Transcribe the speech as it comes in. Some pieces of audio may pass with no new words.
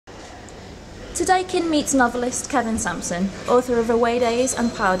Today Kin meets novelist Kevin Sampson, author of Awaydays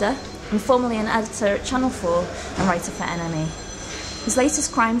and Powder, and formerly an editor at Channel 4 and writer for NME. His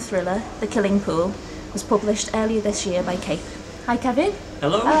latest crime thriller, The Killing Pool, was published earlier this year by Cape. Hi Kevin.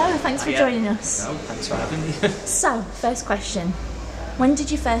 Hello. Hello, thanks for joining us. No, thanks for having me. So, first question. When did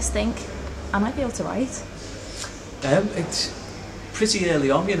you first think, I might be able to write? It's pretty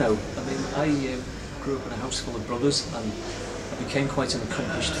early on, you know. I mean, I grew up in a house full of brothers and I became quite an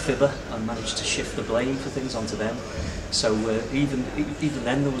accomplished fibber and managed to shift the blame for things onto them. So even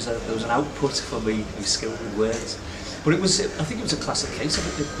then there was an output for me who was skilled with words. But I think it was a classic case of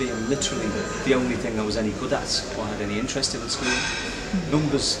it being literally the only thing I was any good at or had any interest in at school.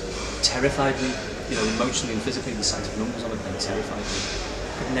 Numbers terrified me, you know, emotionally and physically. The sight of numbers on a page terrified me.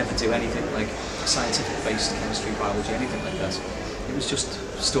 I could never do anything like scientific-based chemistry, biology, anything like that. It was just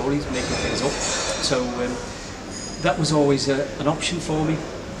stories, making things up. So that was always an option for me.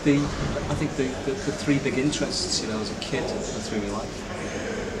 I think the three big interests, you know, as a kid and through my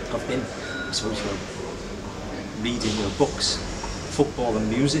life have been, I suppose, you know, reading, you know, books, football and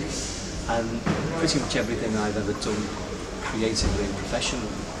music, and pretty much everything I've ever done creatively and professionally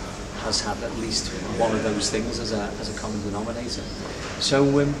has had at least one of those things as a common denominator. So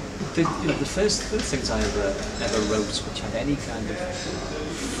the first things I ever wrote which had any kind of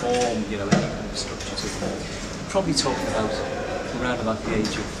form, you know, any kind of structure to them, probably talking about around about the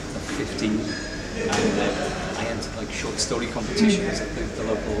age of 15, and I entered like short story competitions at the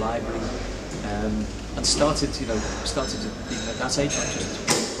local library, and started even at that age, not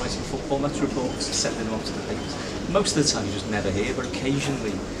just writing football match reports, sending them off to the papers. Most of the time you just never hear, but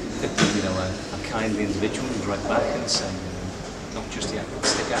occasionally there'd be, you know, a kindly individual who'd write back and say, not just yet, but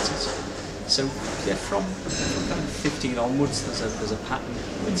stick at it. So yeah, from kind of 15 onwards, there's a pattern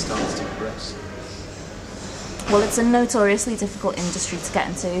that starts to progress. Well, it's a notoriously difficult industry to get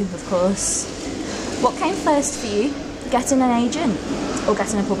into, of course. What came first for you, getting an agent or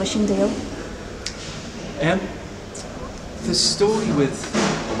getting a publishing deal? The story with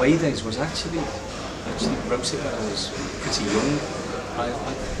Awaydays was actually wrote it when I was pretty young.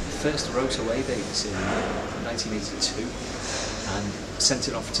 I first wrote Awaydays in 1982 and sent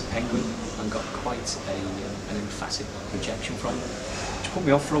it off to Penguin and got quite an emphatic rejection from them, which put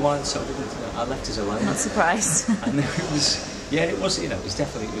me off for a while, so I left it alone. Not surprised. And it was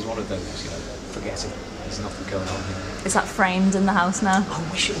one of those, you know, forget it, there's nothing going on here. Is that framed in the house now?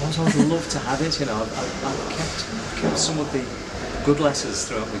 I wish it was. I would love to have it. You know, I've kept some of the good letters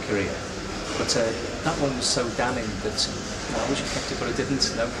throughout my career, but that one was so damning that I wish I kept it, but I didn't.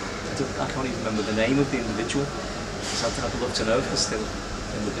 No, I can't even remember the name of the individual. So I'd love to know if they're still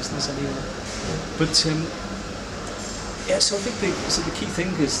in the business anymore. But yeah, so I think the key thing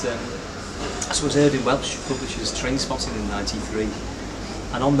is that I suppose Erdin Welsh publishes Trainspotting in '93,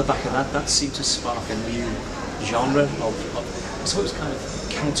 and on the back of that seemed to spark a new genre of I suppose kind of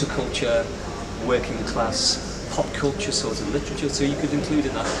counterculture, working class, pop culture sort of literature. So you could include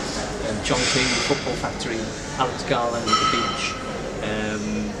in that John King, Football Factory, Alex Garland, The Beach,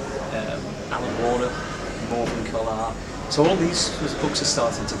 Alan Warner, Morgan Collar. So all these books are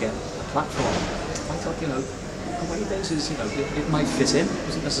starting to get a platform. I thought, you know, Awaydays is, you know, it might fit in. I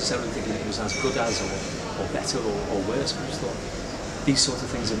wasn't necessarily thinking it was as good as or better or worse, but I just thought these sort of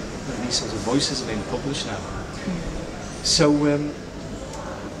things and these sort of voices are being published now. So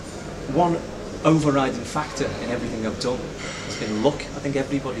one overriding factor in everything I've done has been luck. I think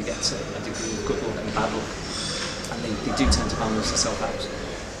everybody gets a degree of good luck and bad luck, and they do tend to balance themselves out.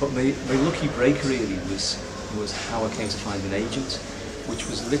 But my lucky break really was how I came to find an agent, which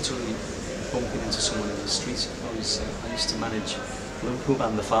was literally bumping into someone in the street. I used to manage Liverpool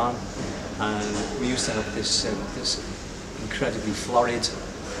band The Farm, and we used to have this incredibly florid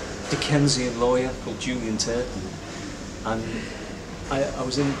Dickensian lawyer called Julian Turton, and I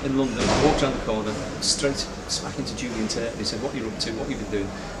was in London, I walked around the corner, straight smack into Julian Turton. He said, "What are you up to? What have you been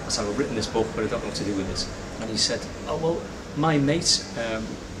doing?" I said, "I've written this book, but I don't know what to do with it." And he said, "Oh well, my mate,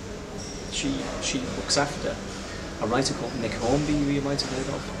 she looks after a writer called Nick Hornby, who you might have heard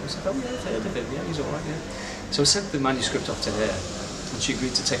of." I said, "Oh yeah, I've heard of him, yeah, he's alright, yeah." So I sent the manuscript off to her, and she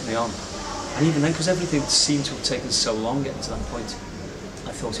agreed to take me on. And even then, because everything seemed to have taken so long getting to that point,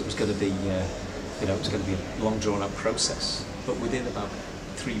 I thought it was going to be, you know, it was going to be a long drawn-out process. But within about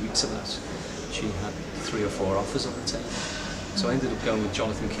 3 weeks of that, she had 3 or 4 offers on the table. So I ended up going with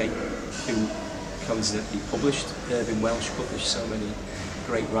Jonathan Cape, who coincidentally published. Erdin Welsh published so many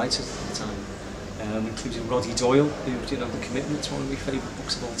great writers at the time, including Roddy Doyle, who, you know, The Commitment's one of my favourite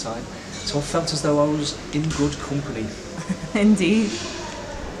books of all time. So I felt as though I was in good company. Indeed.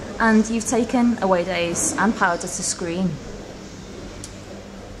 And you've taken Awaydays and Powder to screen.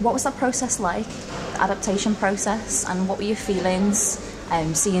 What was that process like, the adaptation process, and what were your feelings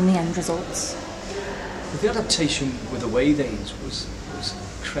seeing the end results? The adaptation with Awaydays was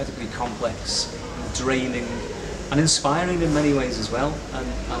incredibly complex, and draining, and inspiring in many ways as well. And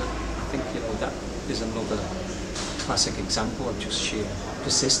I think, you know, that is another classic example of just sheer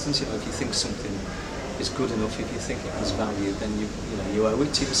persistence. You know, if you think something is good enough, if you think it has value, then you owe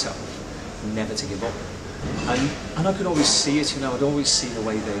it to yourself never to give up. And I could always see it, you know, I'd always see the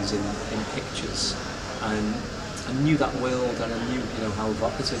Awaydays in pictures, and I knew that world, and I knew, you know, how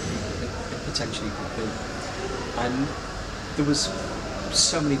evocative it potentially could be. And there was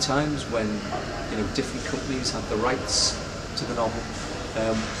so many times when, you know, different companies had the rights to the novel.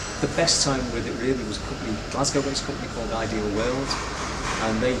 The best time with it really was a Glasgow-based company called Ideal World,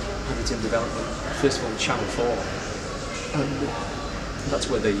 and they had it in development, first of all, Channel 4. And that's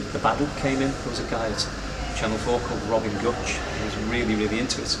where the battle came in. There was a guy at Channel 4 called Robin Gutch, who was really, really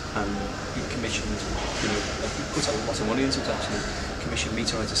into it, and he commissioned, you know, he put a lot of money into it actually, commissioned me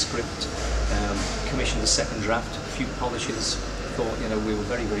to write a script, commissioned a second draft, a few polishes, thought, you know, we were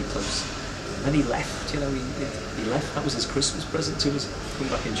very, very close. And then he left, you know, he left, that was his Christmas present to us, come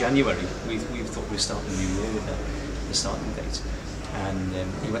back in January. We thought we were starting the new year with the starting date, and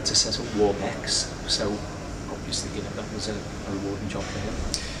he went to set up Warp X, so obviously, you know, that was a rewarding job for him.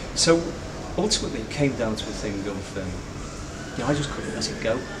 So ultimately it came down to a thing of, you know, I just couldn't let it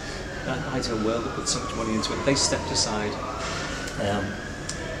go. Ideal World had put so much money into it. They stepped aside.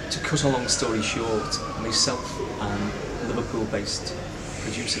 To cut a long story short, myself and Liverpool-based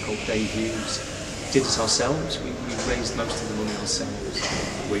producer called Dave Hughes did it ourselves. We raised most of the money ourselves.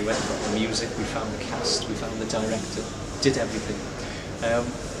 We went and got the music, we found the cast, we found the director, did everything.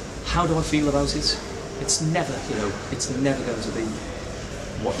 How do I feel about it? It's never, you know, it's never going to be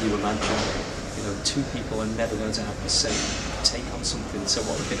what you imagine. You know, two people are never going to have the same take on something. So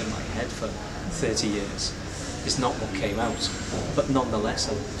what had been in my head for 30 years is not what came out. But nonetheless,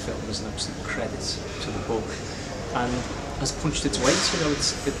 I think the film is an absolute credit to the book, and has punched its weight. You know,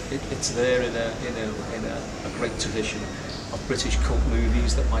 it's there in a great tradition of British cult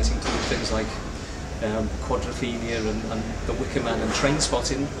movies that might include things like Quadrophenia and The Wicker Man and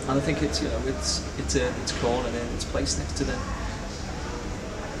Trainspotting, and I think it's, you know, it's corner in its place next to them.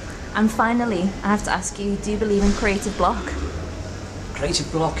 And finally, I have to ask you, do you believe in creative block?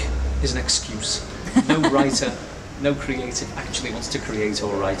 Creative block is an excuse. No writer, no creative actually wants to create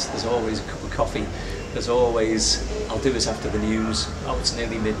or write. There's always a cup of coffee. There's always, I'll do it after the news. Oh, it's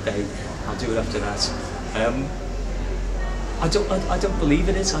nearly midday. I'll do it after that. I don't believe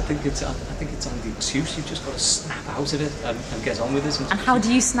in it. I think it's only the excuse. You've just got to snap out of it and get on with it. And how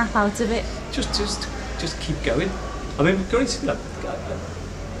do you snap out of it? Just keep going. I mean,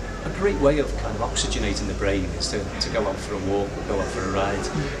 a great way of kind of oxygenating the brain is to go out for a walk or go out for a ride.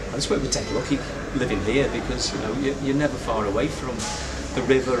 And that's where we take lucky living here, because, you know, you're never far away from the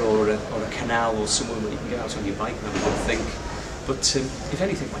river or a canal or somewhere where you can get out on your bike and have a good think. But if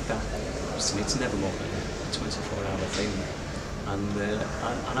anything like that, it's never more than a 24-hour thing.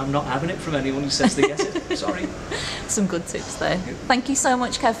 And I'm not having it from anyone who says they get it. Sorry. Some good tips there. Thank you so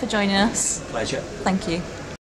much, Kev, for joining us. Pleasure. Thank you.